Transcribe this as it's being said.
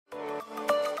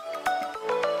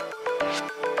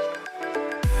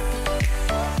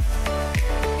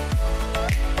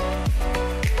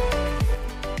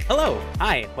Hello,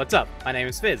 hi, what's up? My name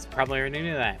is Fizz, probably already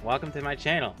knew that. Welcome to my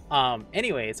channel.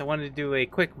 Anyways, I wanted to do a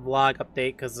quick vlog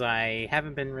update because I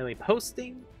haven't been really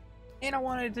posting, and I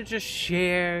wanted to just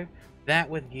share that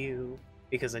with you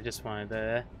because I just wanted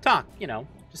to talk, you know,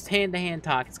 just hand-to-hand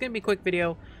talk. It's gonna be a quick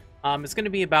video. It's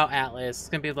gonna be about Atlas, it's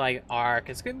gonna be like ARK,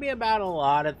 it's gonna be about a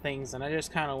lot of things, and I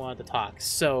just kind of wanted to talk.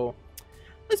 So,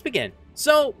 let's begin.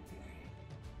 So,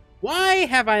 why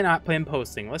have I not been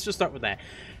posting? Let's just start with that.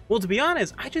 Well, to be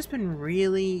honest, I just been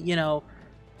really, you know,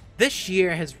 this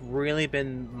year has really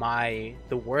been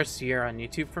the worst year on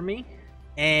YouTube for me,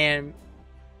 and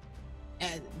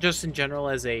just in general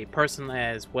as a person,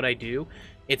 as what I do,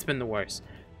 it's been the worst.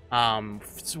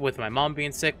 With my mom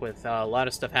being sick, with a lot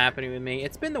of stuff happening with me,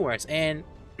 it's been the worst. And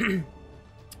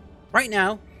right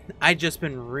now, I just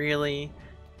been really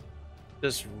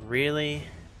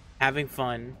having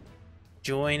fun,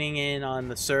 joining in on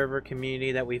the server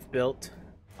community that we've built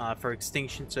for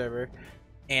Extinction server,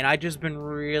 and I just been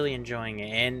really enjoying it,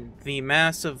 and the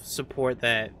massive support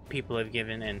that people have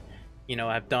given and, you know,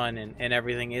 have done and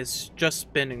everything is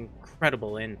just been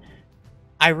incredible. And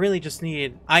I really just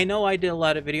needed, I know I did a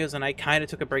lot of videos and I kind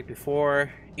of took a break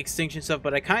before Extinction stuff,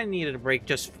 but I kind of needed a break,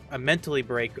 just a mentally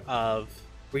break of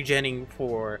regenning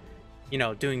for, you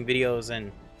know, doing videos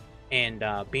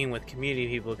and being with community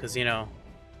people, because, you know,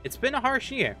 it's been a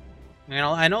harsh year. You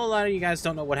know, I know a lot of you guys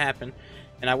don't know what happened,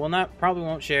 and I probably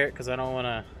won't share it because I don't want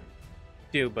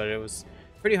to but it was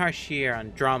a pretty harsh year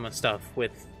on drama stuff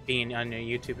with being on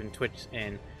YouTube and Twitch,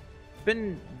 and it's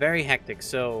been very hectic.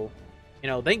 So, you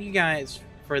know, thank you guys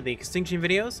for the Extinction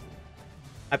videos.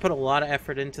 I put a lot of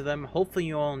effort into them. Hopefully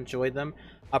you all enjoyed them.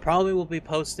 I probably will be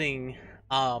posting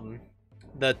the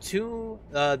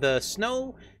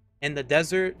snow and the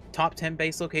desert top 10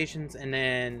 base locations, and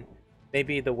then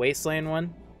maybe the wasteland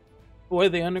one or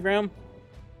the underground.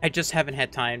 I just haven't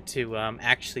had time to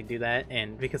actually do that,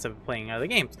 and because I've been playing other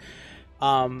games.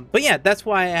 But yeah, that's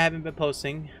why I haven't been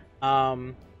posting.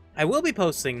 I will be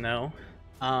posting though.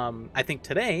 I think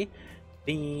today,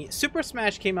 the Super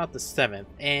Smash came out the 7th,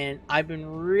 and I've been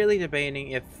really debating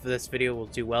if this video will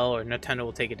do well or Nintendo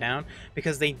will take it down,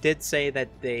 because they did say that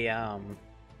they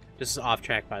this is off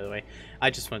track, by the way.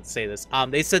 I just want to say this.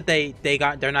 They said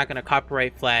they're not gonna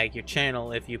copyright flag your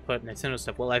channel if you put Nintendo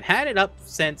stuff. Well, I've had it up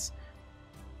since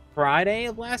Friday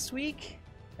of last week.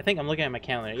 I think I'm looking at my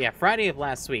calendar. Yeah, Friday of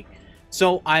last week.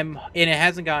 So and it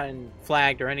hasn't gotten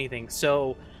flagged or anything.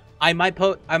 So I might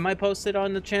post it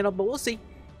on the channel, but we'll see.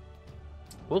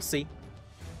 We'll see.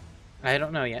 I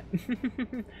don't know yet.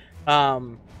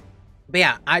 But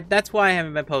yeah, that's why I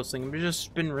haven't been posting. I've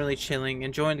just been really chilling,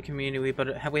 enjoying the community.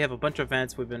 But we have a bunch of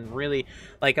events. We've been really,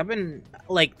 like, I've been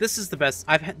like, this is the best.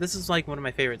 This is like one of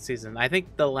my favorite seasons. I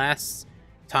think the last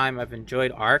time I've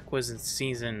enjoyed ARK was in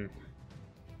season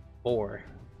 4.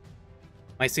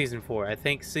 My season 4. I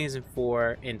think season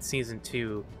 4 and season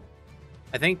 2.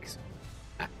 I think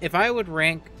if I would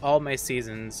rank all my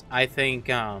seasons, I think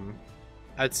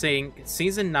I'd say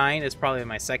season 9 is probably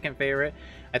my second favorite.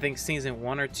 I think season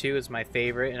 1 or 2 is my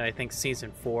favorite, and I think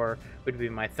season 4 would be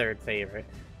my third favorite.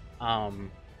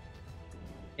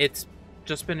 It's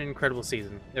just been an incredible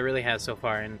season. It really has so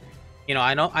far. And you know,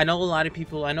 I know a lot of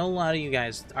people, I know a lot of you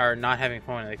guys are not having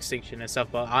fun with Extinction and stuff,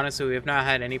 but honestly, we have not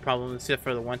had any problems except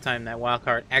for the one time that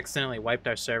wildcard accidentally wiped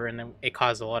our server, and then it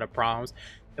caused a lot of problems.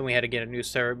 Then we had to get a new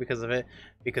server because of it,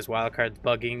 because wildcard's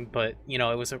bugging. But you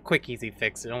know, it was a quick, easy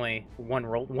fix. It only one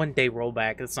day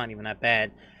rollback. It's not even that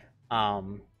bad.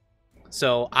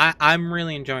 So I'm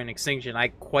really enjoying Extinction. I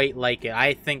quite like it.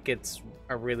 I think it's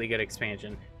a really good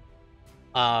expansion.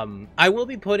 I will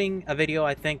be putting a video,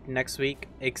 I think, next week,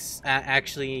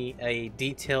 actually a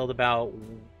detailed about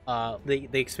the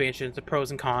expansions, the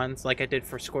pros and cons, like I did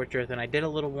for Scorched Earth, and I did a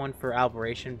little one for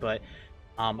Alberation. But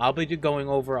I'll be going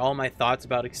over all my thoughts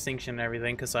about Extinction and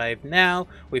everything, because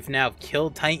we've now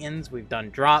killed Titans, we've done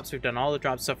drops, we've done all the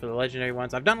drop stuff for the legendary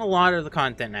ones. I've done a lot of the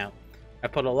content now. I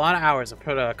put a lot of hours. I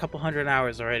put a couple hundred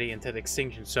hours already into the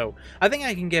Extinction, so I think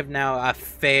I can give now a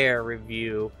fair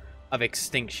review of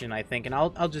Extinction, I think, and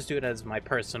I'll just do it as my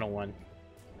personal one.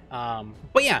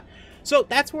 But yeah, so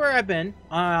that's where I've been.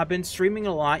 I've been streaming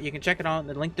a lot. You can check it out in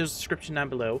the link to the description down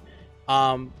below.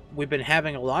 We've been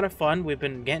having a lot of fun. We've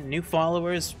been getting new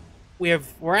followers.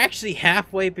 We're actually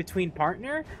halfway between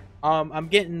partner.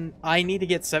 I need to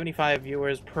get 75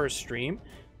 viewers per stream,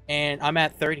 and I'm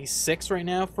at 36 right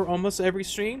now for almost every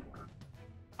stream.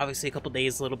 Obviously a couple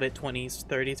days, a little bit, 20s,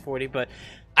 30s, 40, but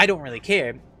I don't really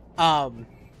care.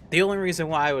 The only reason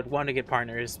why I would want to get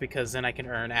partners is because then I can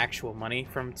earn actual money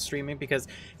from streaming, because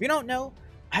if you don't know,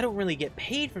 I don't really get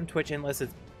paid from Twitch unless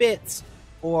it's bits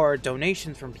or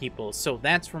donations from people. So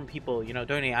that's from people, you know,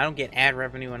 donating. I don't get ad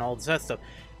revenue and all this other stuff.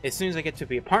 As soon as I get to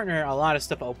be a partner, a lot of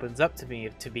stuff opens up to me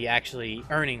to be actually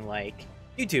earning, like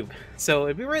YouTube. So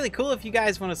it'd be really cool if you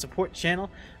guys want to support the channel.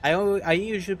 I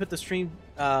usually put the stream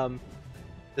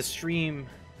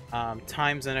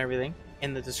times and everything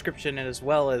in the description, and as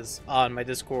well as on my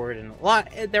Discord, and a lot.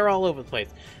 They're all over the place.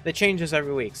 It changes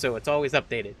every week, so it's always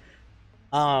updated.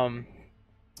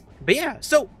 But yeah,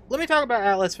 so let me talk about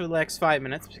Atlas for the next 5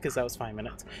 minutes, because that was 5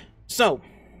 minutes. So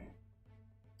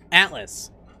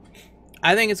Atlas,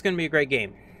 I think it's gonna be a great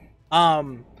game.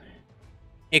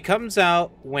 It comes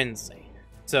out Wednesday,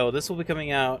 so this will be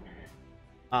coming out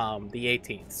the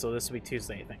 18th. So this will be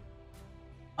Tuesday, I think.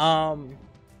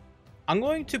 I'm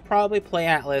going to probably play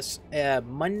Atlas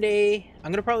Monday.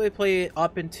 I'm gonna probably play it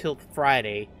up until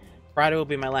Friday. Friday will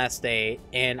be my last day,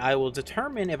 and I will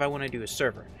determine if I want to do a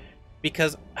server,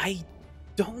 because I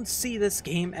don't see this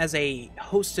game as a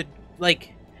hosted,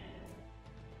 like,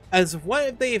 as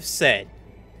what they've said.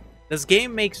 This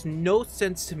game makes no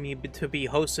sense to me to be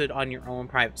hosted on your own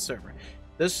private server.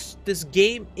 This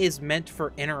game is meant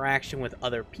for interaction with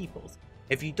other people.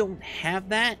 If you don't have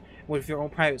that with your own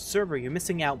private server, you're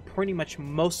missing out pretty much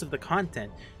most of the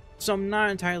content. So I'm not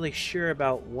entirely sure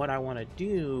about what I want to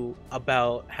do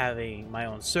about having my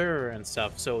own server and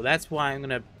stuff. So that's why I'm going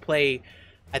to play,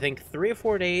 I think, 3 or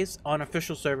 4 days on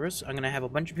official servers. I'm going to have a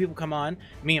bunch of people come on.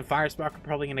 Me and Firespark are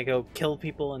probably going to go kill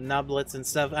people and nublets and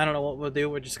stuff. I don't know what we'll do.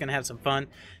 We're just going to have some fun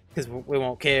because we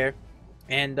won't care.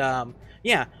 And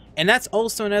yeah, and that's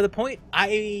also another point.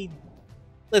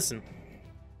 Listen,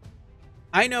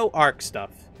 I know ARK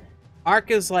stuff. ARK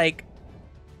is like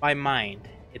my mind.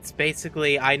 It's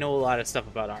basically, I know a lot of stuff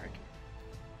about ARK.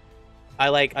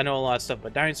 I know a lot of stuff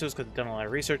about dinosaurs because I've done a lot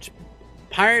of research.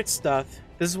 Pirate stuff,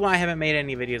 this is why I haven't made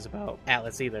any videos about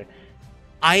Atlas either.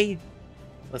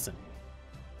 Listen,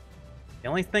 the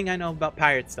only thing I know about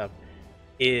pirate stuff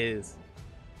is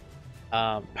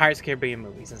Pirates of the Caribbean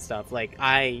movies and stuff. Like,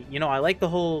 I like the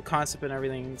whole concept and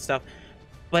everything and stuff,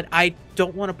 but I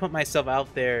don't want to put myself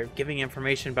out there giving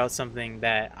information about something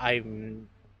that I'm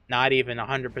not even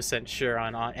 100% sure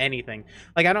on anything.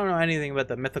 Like, I don't know anything about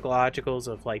the mythologicals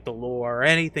of, like, the lore or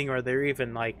anything, or they're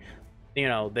even, like, you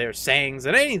know, their sayings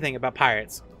and anything about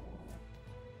pirates.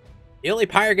 The only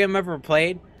pirate game I've ever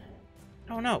played,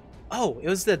 I don't know. Oh, it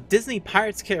was the Disney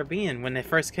Pirates of the Caribbean when they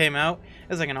first came out. It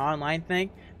was like an online thing.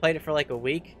 Played it for like a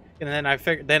week, and then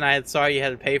I saw you had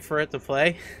to pay for it to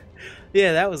play.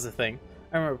 Yeah, that was the thing.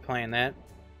 I remember playing that.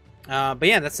 But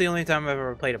yeah, that's the only time I've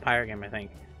ever played a pirate game, I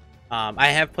think. I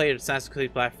have played Assassin's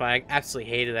Creed Black Flag.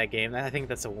 Absolutely hated that game. I think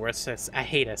that's the worst. I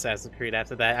hate Assassin's Creed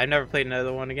after that. I've never played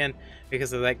another one again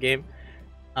because of that game.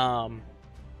 But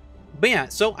yeah,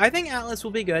 so I think Atlas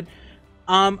will be good.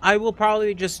 I will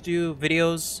probably just do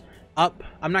videos up.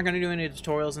 I'm not gonna do any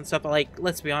tutorials and stuff. Like,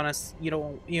 let's be honest,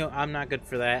 I'm not good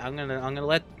for that. I'm gonna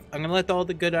let all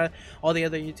the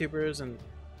other YouTubers and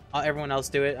everyone else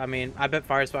do it. I mean, I bet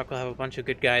Firespark will have a bunch of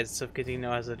good guys and stuff because he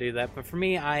knows how to do that. But for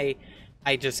me, I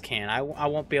just can't. I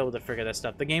won't be able to figure that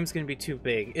stuff. The game's gonna be too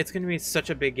big. It's gonna be such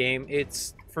a big game.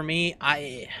 It's, for me,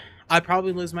 I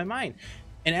probably lose my mind.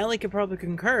 And Ellie could probably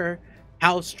concur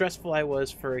how stressful I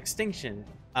was for Extinction,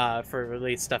 for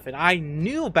release stuff. And I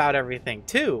knew about everything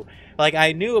too. Like,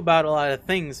 I knew about a lot of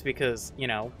things because,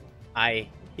 yeah,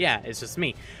 it's just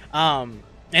me.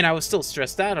 And I was still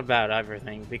stressed out about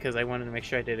everything because I wanted to make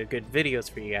sure I did a good videos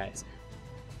for you guys.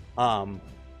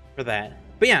 For that.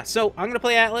 But yeah, so I'm gonna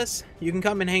play Atlas. You can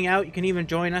come and hang out. You can even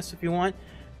join us if you want.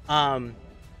 I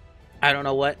don't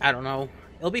know.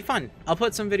 It'll be fun. I'll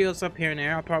put some videos up here and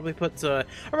there. I'll probably put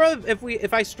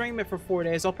if I stream it for 4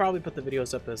 days, I'll probably put the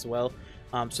videos up as well.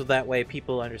 So that way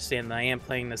people understand that I am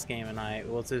playing this game and I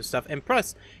will do stuff. And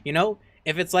plus,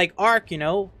 if it's like ARK,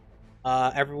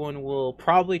 everyone will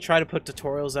probably try to put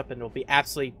tutorials up and it'll be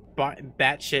absolutely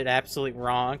batshit absolutely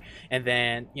wrong. And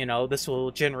then, this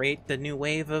will generate the new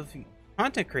wave of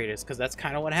content creators, because that's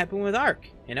kind of what happened with ARK.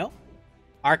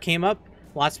 ARK came up,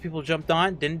 lots of people jumped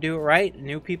on, didn't do it right,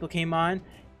 new people came on,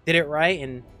 did it right,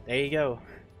 and there you go,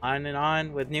 on and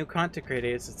on with new content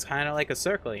creators. It's kind of like a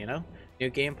circle, new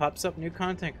game pops up, new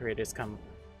content creators come.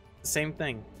 The same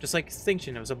thing, just like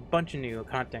Extinction. There was a bunch of new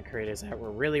content creators that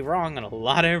were really wrong on a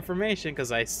lot of information,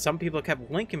 because some people kept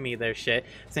linking me their shit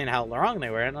saying how wrong they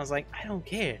were, and I was like, I don't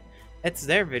care, it's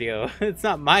their video. It's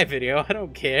not my video. I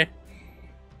don't care.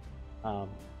 But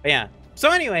yeah, so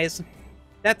anyways,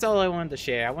 that's all I wanted to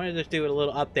share. I wanted to do a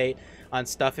little update on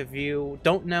stuff. If you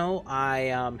don't know, I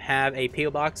have a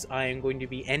PO box. I am going to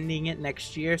be ending it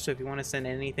next year, so if you want to send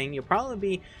anything, you'll probably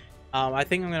be I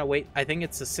think I'm gonna wait. I think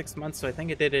it's a 6 months, so I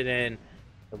think I did it in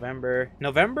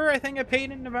November, I think I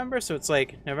paid in November, so it's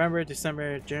like November,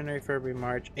 December, January, February,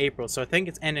 March, April. So I think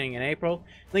it's ending in April.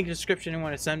 Link in the description if you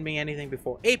want to send me anything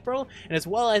before April, and as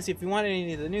well as if you want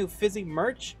any of the new Fizzy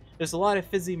merch. There's a lot of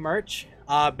Fizzy merch.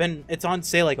 It's on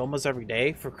sale like almost every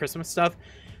day for Christmas stuff.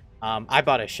 I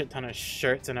bought a shit ton of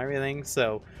shirts and everything,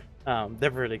 so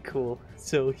they're really cool.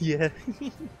 So yeah.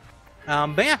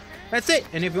 But yeah, that's it.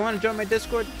 And if you want to join my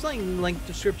Discord, just link in the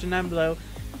description down below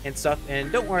and stuff.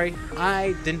 And don't worry,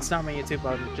 I didn't stop my YouTube.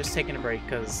 I'm just taking a break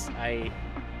because I'm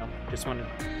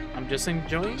just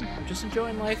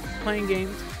enjoying life, playing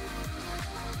games.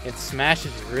 And Smash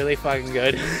is really fucking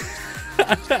good.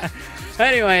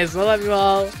 Anyways, I love you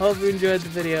all. Hope you enjoyed the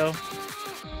video.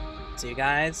 See you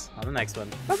guys on the next one.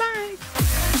 Bye bye.